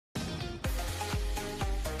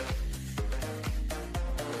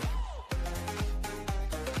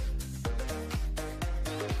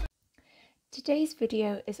today's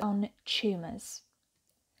video is on tumours.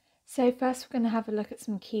 So first we're going to have a look at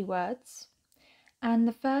some keywords, and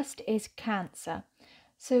the first is cancer.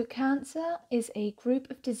 So cancer is a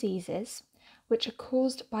group of diseases which are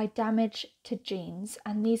caused by damage to genes,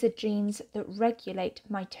 and these are genes that regulate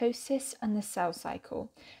mitosis and the cell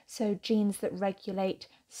cycle, so genes that regulate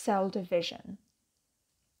cell division.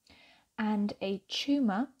 And a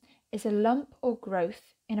tumour is a lump or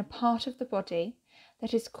growth in a part of the body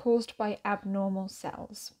that is caused by abnormal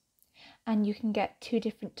cells. And you can get two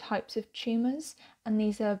different types of tumours, and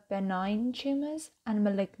these are benign tumours and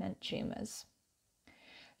malignant tumours.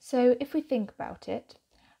 So if we think about it,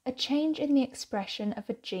 a change in the expression of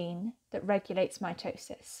a gene that regulates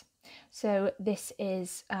mitosis. So this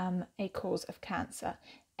is a cause of cancer,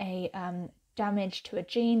 a damage to a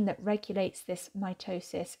gene that regulates this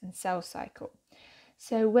mitosis and cell cycle.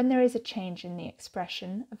 So when there is a change in the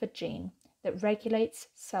expression of a gene that regulates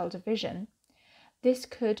cell division, this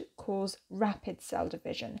could cause rapid cell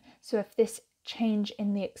division. So if this change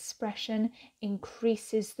in the expression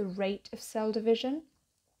increases the rate of cell division,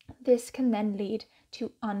 this can then lead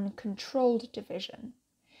to uncontrolled division,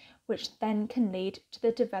 which then can lead to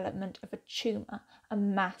the development of a tumour, a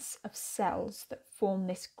mass of cells that form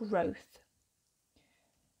this growth.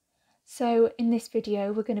 So in this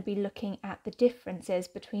video, we're going to be looking at the differences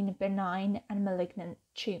between benign and malignant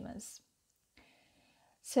tumours.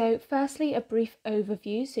 So firstly, a brief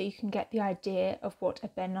overview so you can get the idea of what a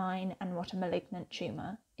benign and what a malignant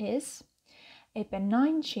tumour is. A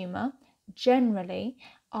benign tumour generally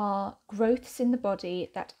are growths in the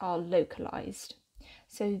body that are localised.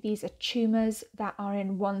 So these are tumours that are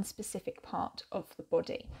in one specific part of the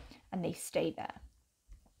body and they stay there.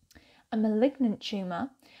 A malignant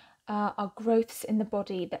tumour are growths in the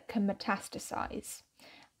body that can metastasize,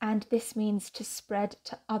 and this means to spread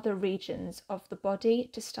to other regions of the body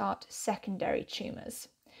to start secondary tumours.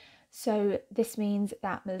 So this means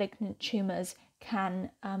that malignant tumours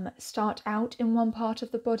can start out in one part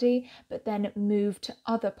of the body but then move to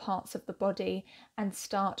other parts of the body and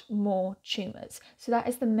start more tumours. So that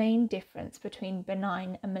is the main difference between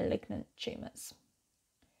benign and malignant tumours.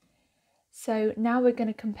 So now we're going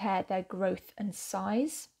to compare their growth and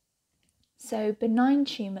size. So benign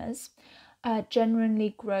tumours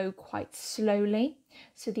generally grow quite slowly.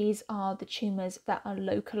 So these are the tumours that are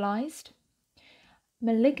localised.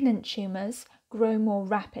 Malignant tumours grow more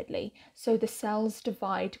rapidly, so the cells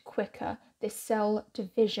divide quicker. This cell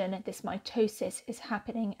division, this mitosis, is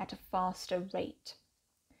happening at a faster rate.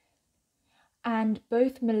 And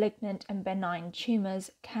both malignant and benign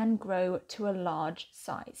tumours can grow to a large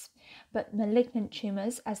size. But malignant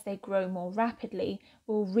tumours, as they grow more rapidly,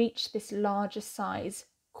 will reach this larger size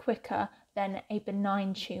quicker than a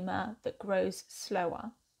benign tumour that grows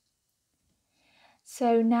slower.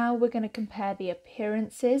 So now we're going to compare the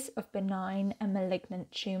appearances of benign and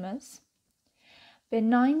malignant tumours.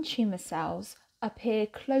 Benign tumour cells appear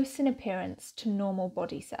close in appearance to normal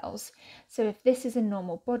body cells. So if this is a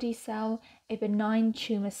normal body cell, a benign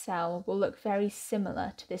tumour cell will look very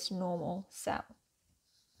similar to this normal cell.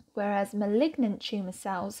 Whereas malignant tumour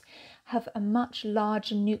cells have a much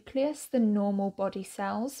larger nucleus than normal body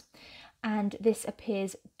cells, and this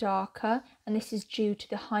appears darker, and this is due to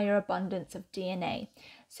the higher abundance of DNA.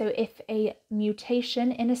 So if a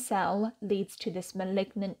mutation in a cell leads to this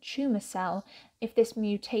malignant tumour cell, if this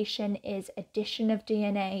mutation is addition of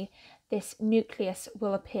DNA, this nucleus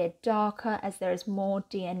will appear darker as there is more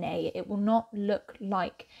DNA. It will not look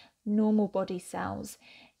like normal body cells.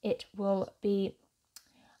 It will be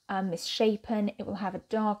misshapen, it will have a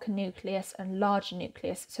darker nucleus and larger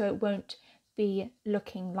nucleus, so it won't be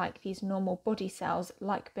looking like these normal body cells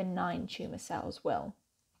like benign tumour cells will.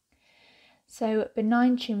 So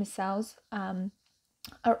benign tumour cells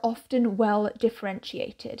are often well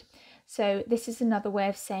differentiated. So this is another way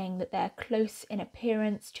of saying that they're close in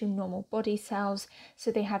appearance to normal body cells.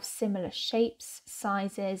 So they have similar shapes,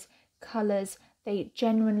 sizes, colours. They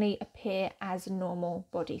generally appear as normal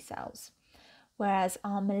body cells. Whereas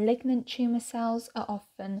our malignant tumour cells are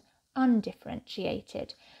often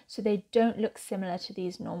undifferentiated. So they don't look similar to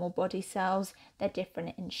these normal body cells. They're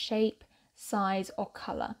different in shape, size or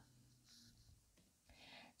colour.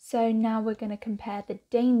 So now we're going to compare the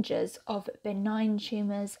dangers of benign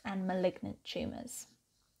tumours and malignant tumours.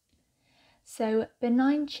 So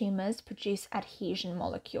benign tumours produce adhesion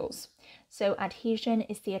molecules. So adhesion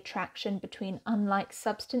is the attraction between unlike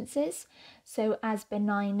substances. So as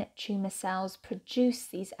benign tumour cells produce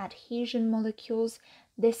these adhesion molecules,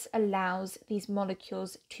 this allows these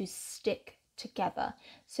molecules to stick together.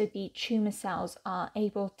 So the tumour cells are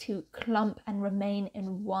able to clump and remain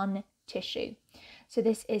in one tissue. So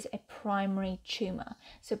this is a primary tumour.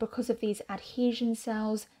 So because of these adhesion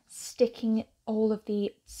cells sticking all of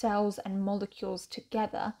the cells and molecules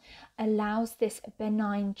together allows this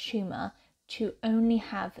benign tumour to only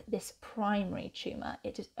have this primary tumour.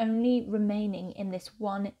 It is only remaining in this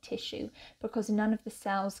one tissue because none of the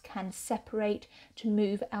cells can separate to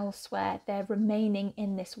move elsewhere. They're remaining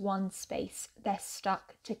in this one space. They're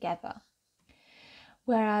stuck together.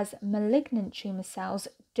 Whereas malignant tumour cells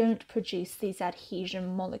don't produce these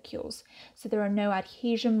adhesion molecules. So there are no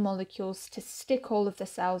adhesion molecules to stick all of the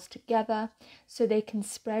cells together, so they can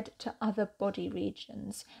spread to other body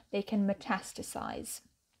regions. They can metastasize.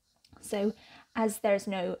 So as there's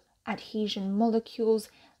no adhesion molecules,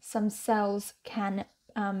 some cells can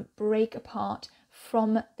break apart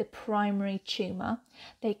from the primary tumour.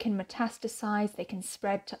 They can metastasize, they can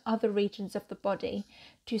spread to other regions of the body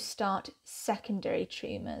to start secondary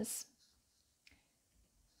tumours.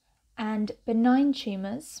 And benign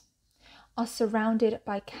tumours are surrounded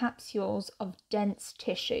by capsules of dense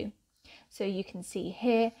tissue. So you can see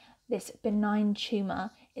here, this benign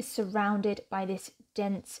tumour is surrounded by this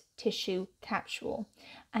dense tissue capsule,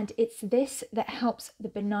 and it's this that helps the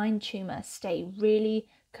benign tumour stay really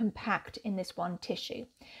compact in this one tissue.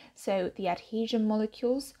 So the adhesion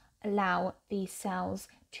molecules allow these cells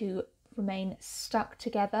to remain stuck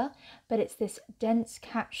together, but it's this dense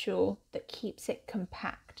capsule that keeps it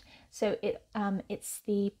compact. So it's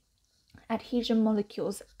the adhesion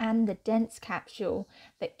molecules and the dense capsule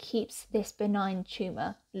that keeps this benign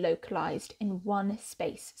tumour localized in one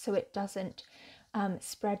space, so it doesn't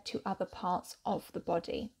spread to other parts of the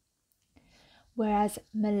body. Whereas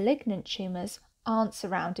malignant tumours aren't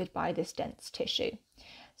surrounded by this dense tissue.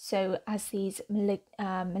 So as these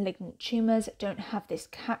malignant tumours don't have this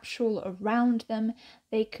capsule around them,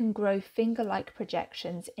 they can grow finger-like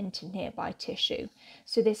projections into nearby tissue.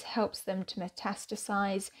 So this helps them to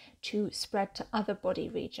metastasize, to spread to other body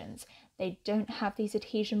regions. They don't have these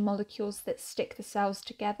adhesion molecules that stick the cells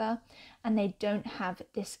together, and they don't have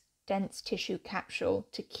this dense tissue capsule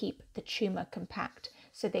to keep the tumour compact,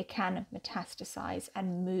 so they can metastasize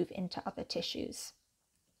and move into other tissues.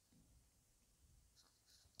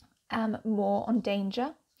 More on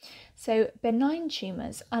danger. So benign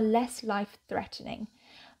tumours are less life-threatening,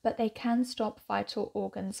 but they can stop vital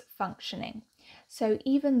organs functioning. So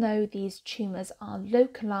even though these tumours are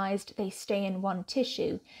localised, they stay in one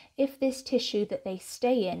tissue. If this tissue that they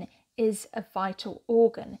stay in is a vital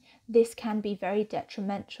organ, this can be very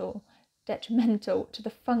detrimental to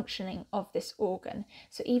the functioning of this organ.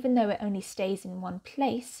 So even though it only stays in one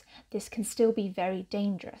place, this can still be very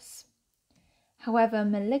dangerous. However,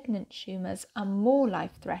 malignant tumours are more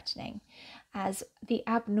life-threatening, as the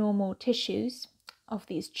abnormal tissues of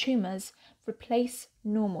these tumours replace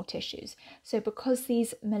normal tissues. So because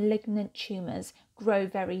these malignant tumours grow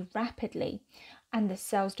very rapidly and the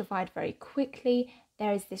cells divide very quickly,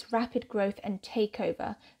 there is this rapid growth and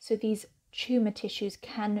takeover. So these tumour tissues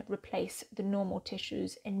can replace the normal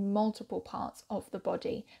tissues in multiple parts of the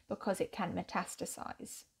body because it can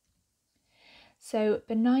metastasize. So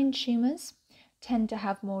benign tumours tend to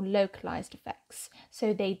have more localized effects,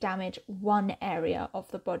 so they damage one area of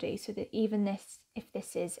the body, so that even if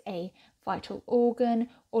this is a vital organ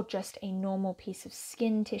or just a normal piece of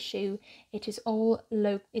skin tissue,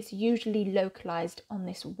 it's usually localized on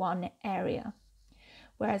this one area.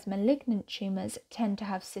 Whereas malignant tumours tend to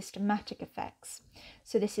have systematic effects,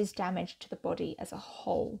 so this is damage to the body as a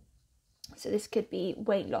whole. So this could be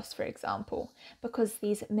weight loss, for example, because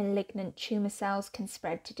these malignant tumour cells can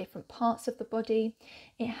spread to different parts of the body.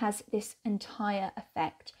 It has this entire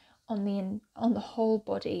effect on the whole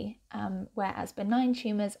body, whereas benign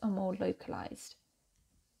tumours are more localised.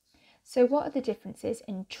 So what are the differences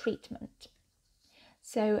in treatment?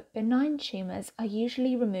 So benign tumours are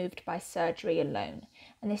usually removed by surgery alone,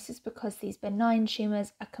 and this is because these benign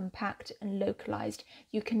tumours are compact and localised.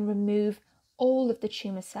 You can remove all of the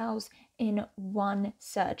tumour cells in one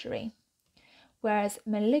surgery, whereas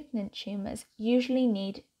malignant tumours usually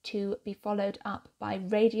need to be followed up by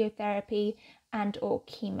radiotherapy and or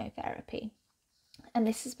chemotherapy. And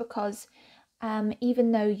this is because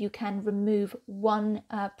even though you can remove one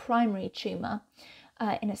primary tumour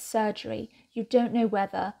in a surgery, you don't know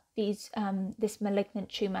whether this malignant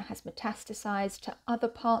tumour has metastasized to other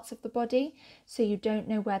parts of the body, so you don't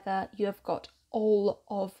know whether you have got all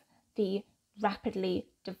of the rapidly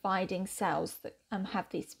dividing cells that have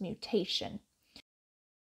this mutation.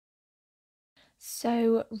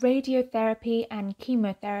 So, radiotherapy and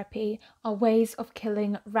chemotherapy are ways of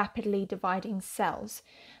killing rapidly dividing cells.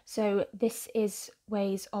 So, this is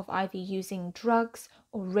ways of either using drugs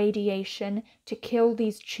or radiation to kill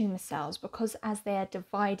these tumor cells, because as they are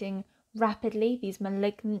dividing rapidly, these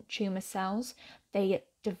malignant tumor cells, they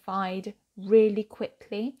divide really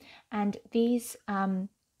quickly, and these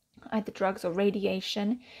either drugs or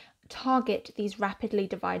radiation target these rapidly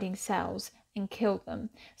dividing cells and kill them.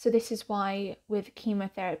 So this is why with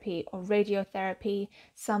chemotherapy or radiotherapy,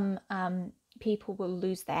 some people will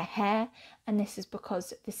lose their hair, and this is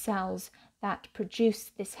because the cells that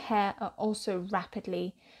produce this hair are also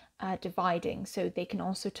rapidly dividing, so they can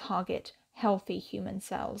also target healthy human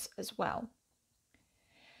cells as well.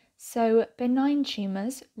 So benign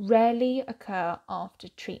tumours rarely occur after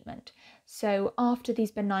treatment. So after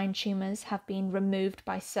these benign tumours have been removed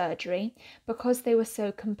by surgery, because they were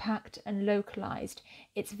so compact and localized,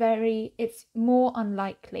 it's more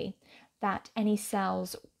unlikely that any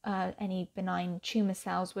cells, any benign tumour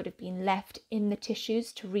cells would have been left in the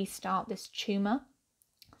tissues to restart this tumour.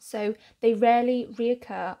 So they rarely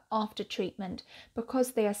reoccur after treatment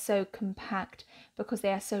because they are so compact, because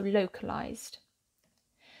they are so localized.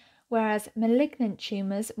 Whereas malignant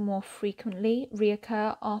tumours more frequently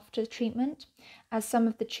reoccur after treatment, as some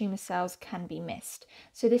of the tumour cells can be missed.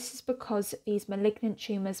 So this is because these malignant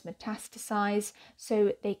tumours metastasize,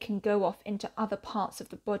 so they can go off into other parts of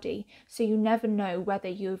the body. So you never know whether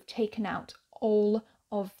you've taken out all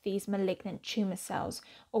of these malignant tumour cells,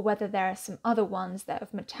 or whether there are some other ones that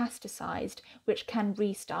have metastasized which can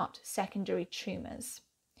restart secondary tumours,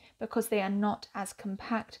 because they are not as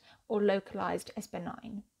compact or localized as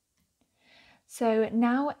benign. So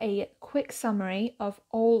now a quick summary of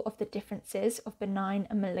all of the differences of benign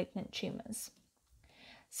and malignant tumours.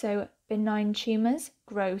 So benign tumours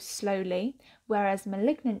grow slowly, whereas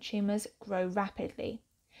malignant tumours grow rapidly.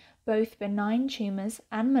 Both benign tumours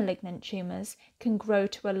and malignant tumours can grow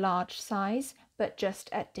to a large size, but just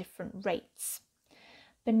at different rates.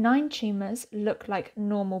 Benign tumours look like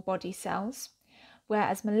normal body cells,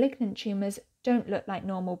 whereas malignant tumours don't look like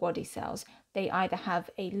normal body cells. They either have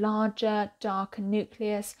a larger, darker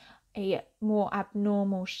nucleus, a more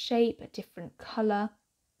abnormal shape, a different colour,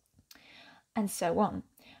 and so on.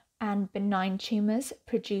 And benign tumours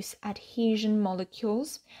produce adhesion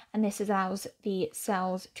molecules, and this allows the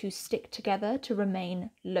cells to stick together to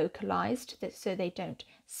remain localised, so they don't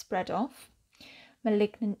spread off.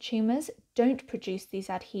 Malignant tumours don't produce these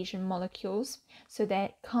adhesion molecules, so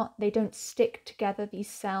they don't stick together, these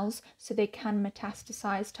cells, so they can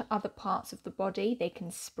metastasize to other parts of the body, they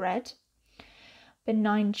can spread.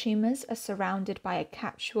 Benign tumours are surrounded by a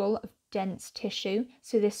capsule of dense tissue,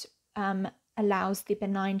 so this allows the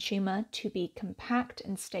benign tumour to be compact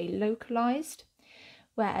and stay localized,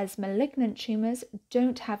 whereas malignant tumours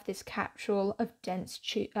don't have this capsule of dense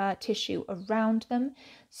tissue around them,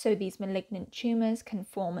 so these malignant tumours can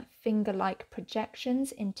form finger-like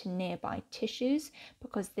projections into nearby tissues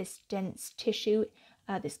because this dense tissue,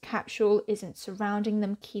 this capsule, isn't surrounding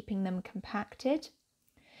them, keeping them compacted.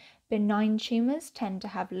 Benign tumours tend to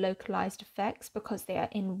have localized effects because they are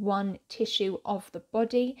in one tissue of the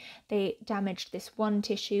body. They damage this one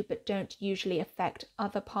tissue but don't usually affect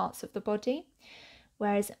other parts of the body.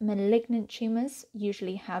 Whereas malignant tumours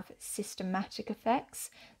usually have systematic effects.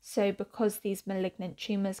 So because these malignant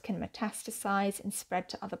tumours can metastasize and spread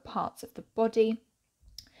to other parts of the body,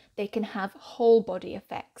 they can have whole body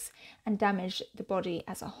effects and damage the body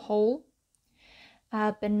as a whole.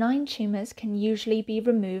 Benign tumours can usually be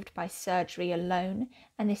removed by surgery alone,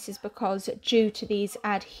 and this is because due to these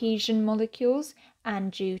adhesion molecules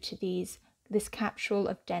and due to this capsule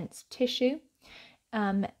of dense tissue,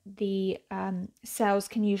 the cells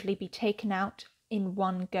can usually be taken out in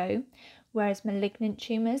one go, whereas malignant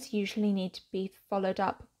tumours usually need to be followed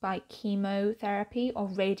up by chemotherapy or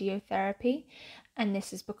radiotherapy, and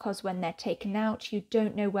this is because when they're taken out, you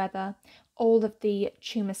don't know whether all of the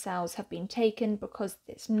tumour cells have been taken because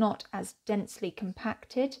it's not as densely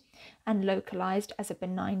compacted and localised as a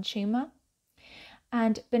benign tumour.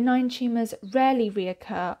 And benign tumours rarely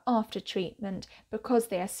reoccur after treatment because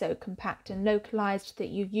they are so compact and localised that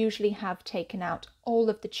you usually have taken out all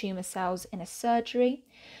of the tumour cells in a surgery,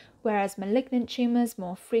 whereas malignant tumours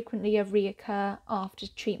more frequently reoccur after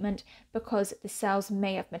treatment because the cells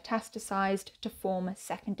may have metastasised to form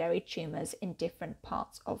secondary tumours in different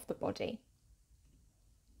parts of the body.